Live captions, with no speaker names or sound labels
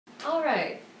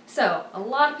Alright, so a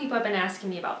lot of people have been asking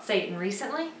me about Satan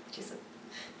recently, which is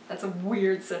that's a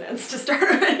weird sentence to start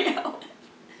a video.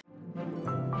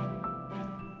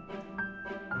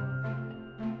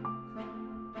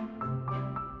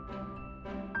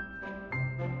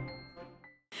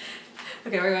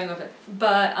 Okay, we're going with it.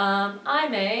 But I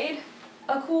made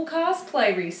a cool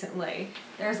cosplay recently.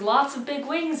 There's lots of big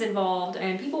wings involved,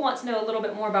 and people want to know a little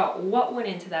bit more about what went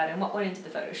into that and what went into the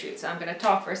photo shoot. So I'm going to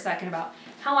talk for a second about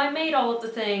how I made all of the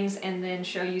things and then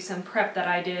show you some prep that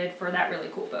I did for that really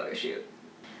cool photo shoot.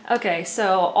 Okay,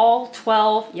 so all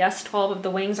 12, yes, 12 of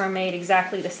the wings are made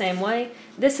exactly the same way.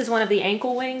 This is one of the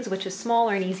ankle wings, which is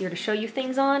smaller and easier to show you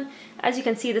things on. As you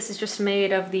can see, this is just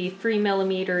made of the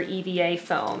 3mm EVA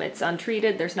foam. It's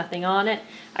untreated, there's nothing on it.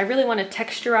 I really want to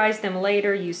texturize them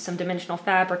later, use some dimensional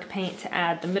fabric paint to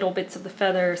add the middle bits of the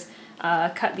feathers,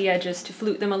 cut the edges to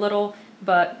flute them a little.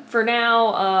 But for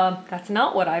now, that's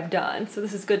not what I've done, so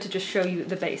this is good to just show you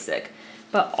the basic.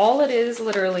 But all it is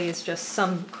literally is just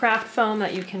some craft foam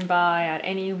that you can buy at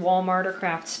any Walmart or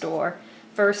craft store.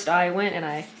 First I went and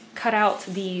I cut out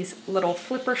these little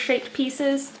flipper shaped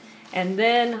pieces, and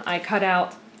then I cut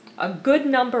out a good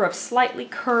number of slightly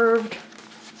curved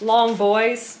long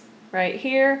boys right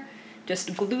here.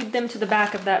 Just glued them to the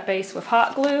back of that base with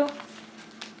hot glue.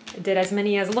 Did as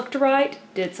many as looked right,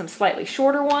 did some slightly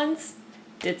shorter ones,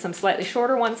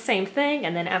 same thing,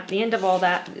 and then at the end of all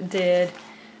that did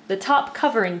the top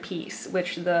covering piece,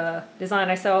 which the design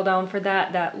I settled on for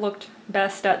that looked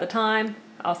best at the time.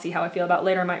 I'll see how I feel about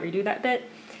later, I might redo that bit.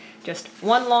 Just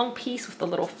one long piece with the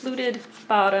little fluted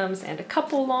bottoms and a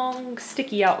couple long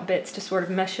sticky out bits to sort of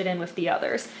mesh it in with the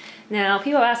others. Now,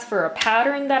 people ask for a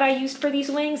pattern that I used for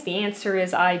these wings. The answer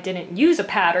is I didn't use a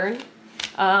pattern.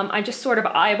 I just sort of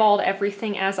eyeballed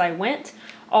everything as I went.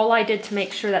 All I did to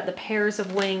make sure that the pairs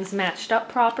of wings matched up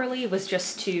properly was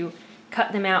just to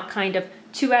cut them out kind of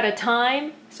two at a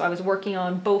time. So I was working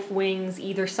on both wings,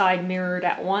 either side mirrored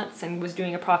at once, and was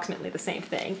doing approximately the same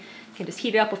thing. You can just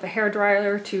heat it up with a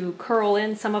hairdryer to curl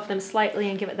in some of them slightly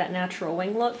and give it that natural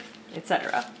wing look,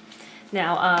 etc.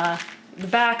 Now, the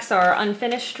backs are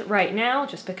unfinished right now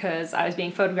just because I was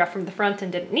being photographed from the front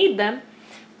and didn't need them,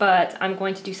 but I'm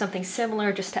going to do something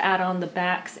similar just to add on the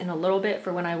backs in a little bit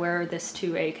for when I wear this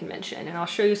to a convention, and I'll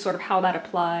show you sort of how that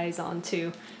applies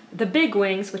onto the big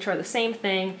wings, which are the same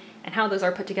thing, and how those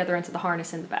are put together into the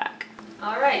harness in the back.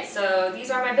 Alright, so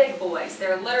these are my big boys.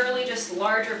 They're literally just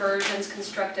larger versions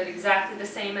constructed exactly the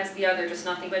same as the other, just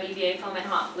nothing but EVA foam and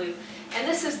hot glue. And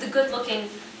this is the good looking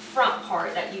front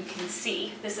part that you can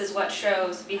see. This is what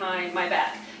shows behind my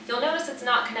back. You'll notice it's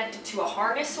not connected to a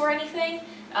harness or anything.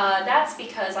 That's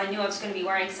because I knew I was going to be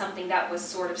wearing something that was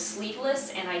sort of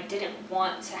sleeveless, and I didn't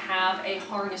want to have a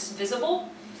harness visible.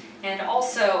 And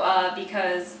also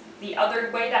because the other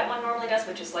way that one normally does,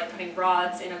 which is like putting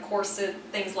rods in a corset,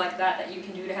 things like that that you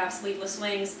can do to have sleeveless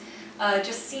wings,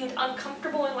 just seemed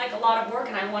uncomfortable and like a lot of work,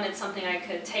 and I wanted something I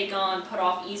could take on, put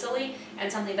off easily,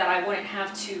 and something that I wouldn't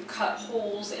have to cut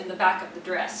holes in the back of the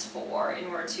dress for in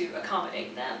order to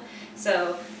accommodate them.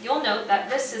 So you'll note that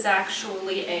this is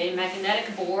actually a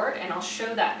magnetic board, and I'll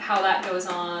show how that goes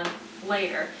on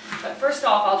later. But first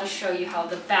off, I'll just show you how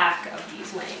the back of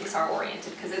these wings are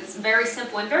oriented, because it's very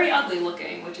simple and very ugly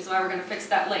looking, which is why we're going to fix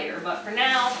that later. But for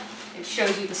now, it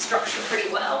shows you the structure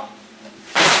pretty well.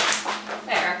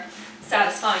 There.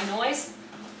 Satisfying noise.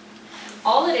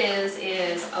 All it is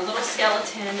a little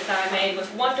skeleton that I made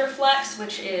with Wonderflex,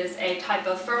 which is a type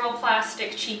of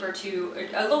thermoplastic,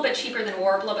 a little bit cheaper than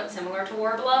Warbler, but similar to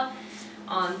Warbler.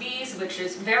 On these, which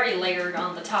is very layered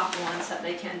on the top ones so that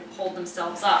they can hold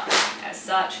themselves up as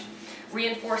such.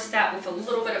 Reinforced that with a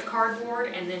little bit of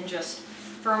cardboard and then just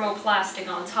thermoplastic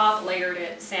on top, layered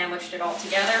it, sandwiched it all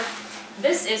together.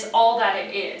 This is all that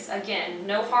it is. Again,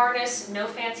 no harness, no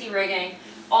fancy rigging,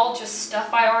 all just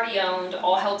stuff I already owned,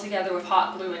 all held together with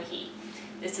hot glue and heat.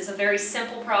 This is a very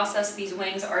simple process. These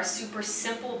wings are a super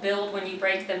simple build when you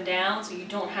break them down, so you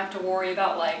don't have to worry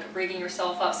about like rigging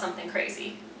yourself up something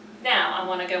crazy. Now I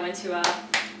want to go into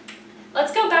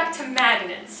let's go back to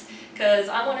magnets, because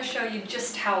I want to show you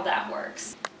just how that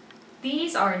works.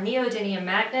 These are neodymium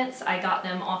magnets. I got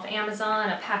them off Amazon,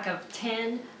 a pack of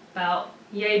 10, about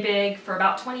yay big, for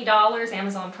about $20,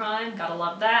 Amazon Prime. Gotta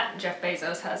love that. Jeff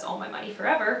Bezos has all my money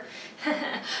forever.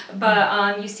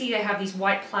 But you see they have these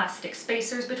white plastic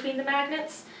spacers between the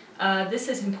magnets. This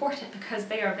is important because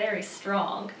they are very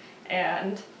strong,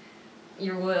 and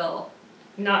you will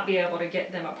not be able to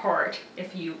get them apart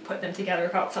if you put them together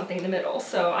without something in the middle.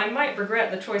 So I might regret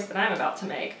the choice that I'm about to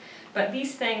make. But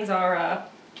these things are,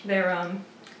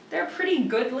 they're pretty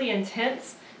goodly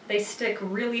intense. They stick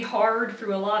really hard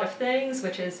through a lot of things,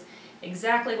 which is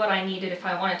exactly what I needed if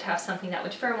I wanted to have something that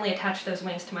would firmly attach those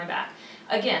wings to my back.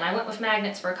 Again, I went with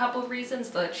magnets for a couple of reasons,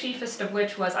 the chiefest of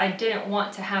which was I didn't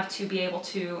want to have to be able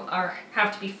to, or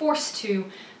have to be forced to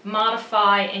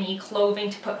modify any clothing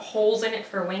to put holes in it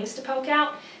for wings to poke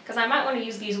out, because I might want to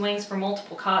use these wings for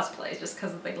multiple cosplays just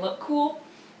because they look cool,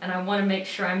 and I want to make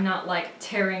sure I'm not like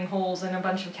tearing holes in a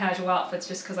bunch of casual outfits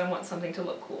just because I want something to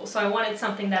look cool. So I wanted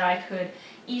something that I could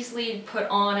easily put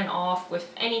on and off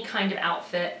with any kind of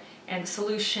outfit, and the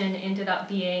solution ended up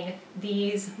being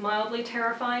these mildly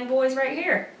terrifying boys right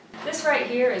here. This right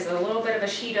here is a little bit of a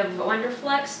sheet of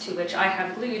Wonderflex to which I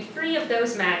have glued 3 of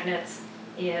those magnets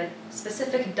in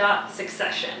specific dot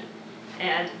succession.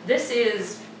 And this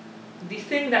is the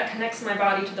thing that connects my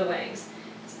body to the wings.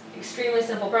 It's an extremely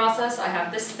simple process. I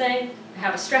have this thing, I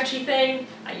have a stretchy thing,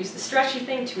 I use the stretchy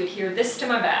thing to adhere this to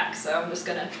my back. So I'm just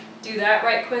gonna do that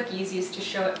right quick, easiest to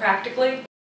show it practically.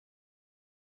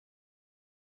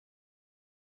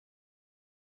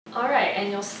 Alright, and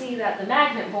you'll see that the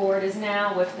magnet board is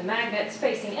now, with the magnets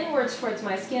facing inwards towards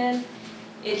my skin,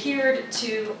 adhered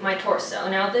to my torso.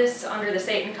 Now this, under the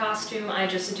Satan costume, I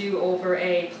just do over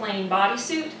a plain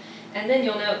bodysuit, and then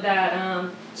you'll note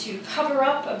that to cover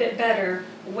up a bit better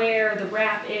where the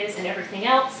wrap is and everything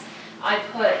else, I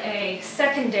put a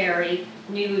secondary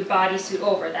nude bodysuit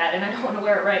over that, and I don't want to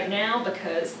wear it right now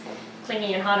because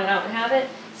clingy and hot and I don't have it,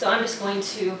 so I'm just going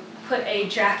to put a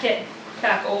jacket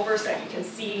back over so that you can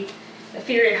see the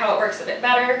theory of how it works a bit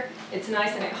better. It's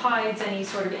nice and it hides any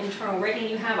sort of internal rigging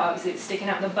you have. Obviously it's sticking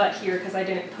out the butt here because I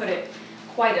didn't put it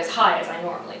quite as high as I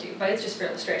normally do, but it's just for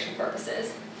illustration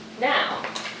purposes. Now,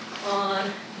 on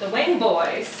the wing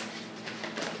boys,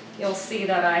 you'll see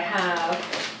that I have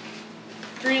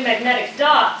 3 magnetic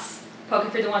dots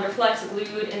poking through the Wonderflex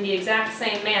glued in the exact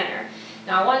same manner.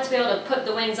 Now I wanted to be able to put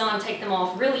the wings on, take them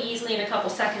off really easily in a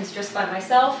couple seconds just by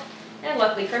myself. And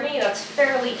luckily for me, that's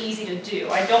fairly easy to do.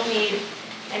 I don't need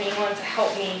anyone to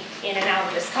help me in and out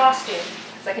of this costume,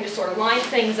 because I can just sort of line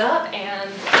things up and,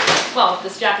 well,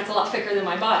 this jacket's a lot thicker than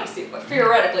my bodysuit, but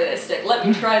theoretically they stick. Let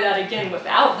me try that again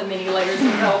without the mini layers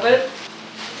of velvet.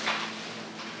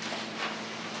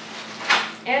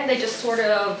 And they just sort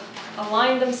of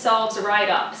align themselves right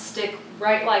up, stick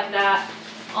right like that,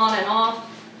 on and off.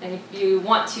 And if you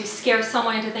want to scare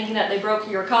someone into thinking that they broke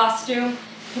your costume,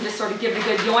 you can just sort of give it a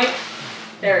good yoink.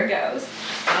 There it goes.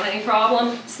 Not any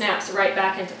problem, snaps right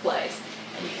back into place.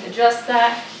 And you can adjust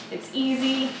that, it's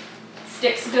easy,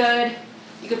 sticks good.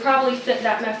 You could probably fit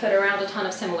that method around a ton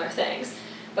of similar things,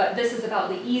 but this is about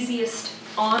the easiest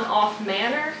on-off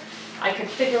manner I could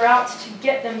figure out to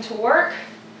get them to work.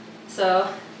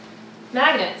 So,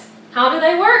 magnets, how do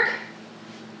they work?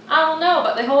 I don't know,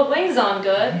 but they hold wings on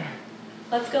good.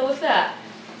 Let's go with that.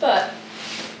 But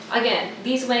again,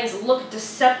 these wings look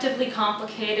deceptively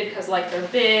complicated because like they're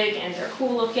big and they're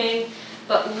cool looking,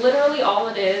 but literally all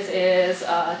it is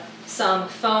some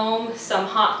foam, some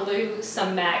hot glue,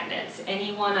 some magnets.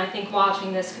 Anyone I think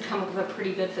watching this could come up with a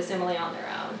pretty good facsimile on their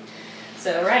own.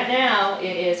 So right now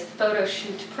it is photo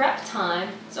shoot prep time,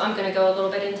 so I'm going to go a little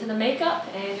bit into the makeup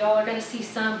and y'all are going to see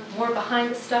some more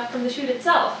behind the stuff from the shoot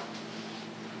itself.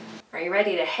 Are you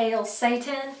ready to hail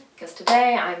Satan? Because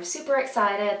today I'm super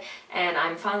excited and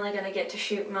I'm finally going to get to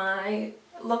shoot my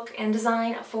look and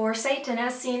design for Satan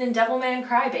as seen in Devilman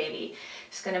Crybaby.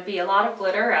 There's going to be a lot of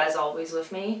glitter, as always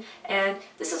with me, and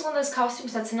this is one of those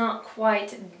costumes that's not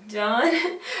quite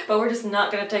done, but we're just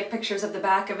not going to take pictures of the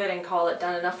back of it and call it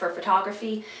done enough for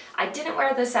photography. I didn't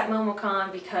wear this at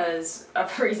MomoCon because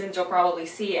of reasons you'll probably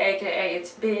see, aka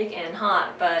it's big and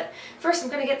hot, but first I'm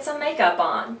going to get some makeup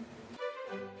on.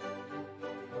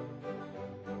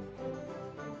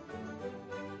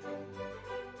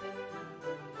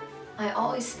 I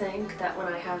always think that when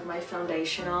I have my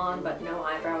foundation on but no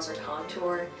eyebrows or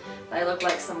contour, I look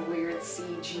like some weird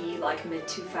CG like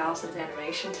mid-2000s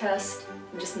animation test.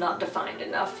 I'm just not defined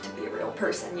enough to be a real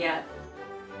person yet.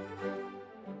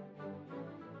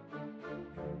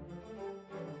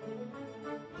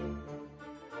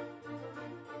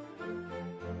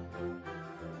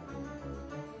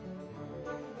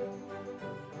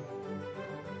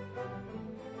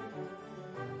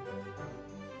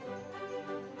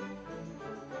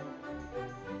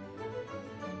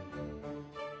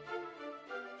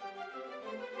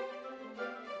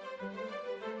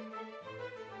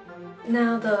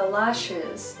 Now the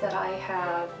lashes that I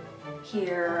have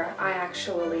here, I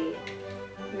actually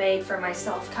made for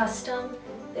myself custom.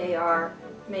 They are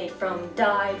made from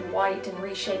dyed white and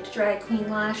reshaped drag queen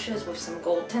lashes with some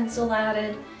gold tinsel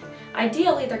added.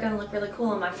 Ideally they're going to look really cool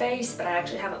on my face, but I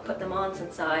actually haven't put them on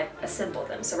since I assembled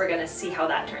them, so we're going to see how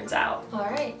that turns out.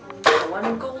 Alright, I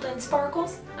wanted golden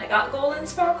sparkles. I got golden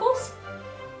sparkles.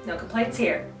 No complaints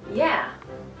here. Yeah,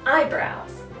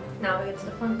 eyebrows. Now we get to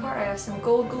the fun part. I have some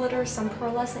gold glitter, some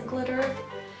pearlescent glitter,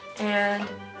 and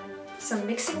some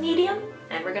mixing medium.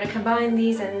 And we're gonna combine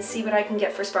these and see what I can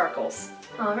get for sparkles.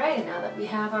 Alright, and now that we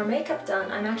have our makeup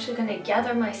done, I'm actually gonna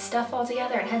gather my stuff all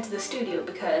together and head to the studio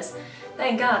because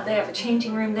thank God they have a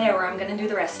changing room there where I'm gonna do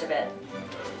the rest of it.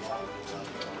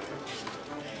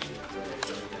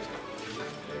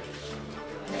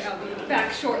 I'll be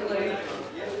back shortly.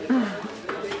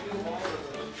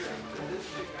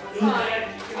 Fine,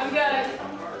 I'm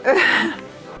good.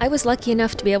 I was lucky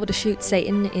enough to be able to shoot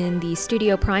Satan in the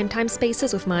studio primetime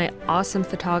spaces with my awesome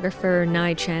photographer,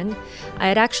 Nai Cheng. I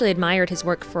had actually admired his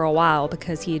work for a while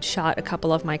because he had shot a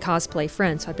couple of my cosplay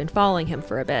friends, so I'd been following him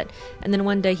for a bit. And then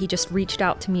one day he just reached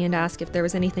out to me and asked if there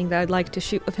was anything that I'd like to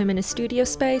shoot with him in his studio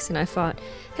space, and I thought,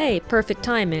 hey, perfect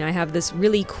timing. I have this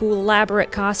really cool,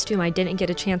 elaborate costume I didn't get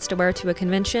a chance to wear to a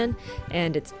convention,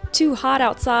 and it's too hot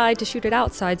outside to shoot it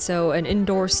outside, so an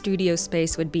indoor studio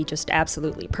space would be just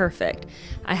absolutely perfect.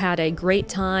 I had a great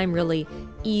time, really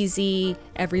easy,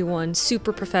 everyone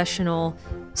super professional,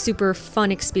 super fun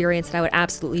experience that I would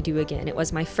absolutely do again. It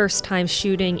was my first time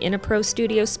shooting in a pro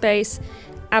studio space.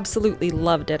 Absolutely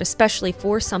loved it, especially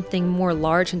for something more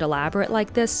large and elaborate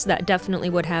like this that definitely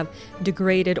would have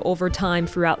degraded over time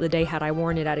throughout the day had I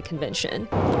worn it at a convention.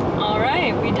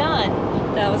 Alright, we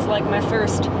done. That was like my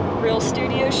first real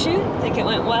studio shoot. I think it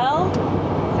went well.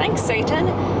 Thanks, Satan.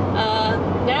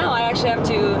 Now I actually have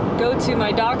to go to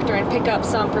my doctor and pick up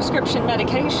some prescription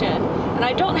medication, and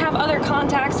I don't have other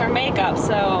contacts or makeup,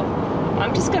 so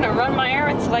I'm just gonna run my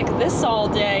errands like this all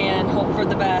day and hope for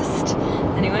the best.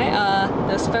 Anyway,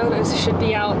 those photos should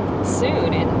be out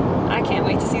soon, and I can't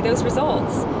wait to see those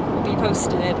results. Will be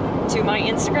posted to my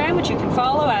Instagram, which you can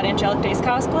follow at Angelic Days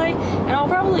Cosplay, and I'll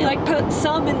probably put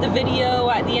some in the video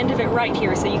at the end of it right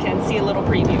here so you can see a little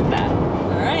preview of that.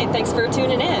 Alright, thanks for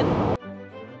tuning in.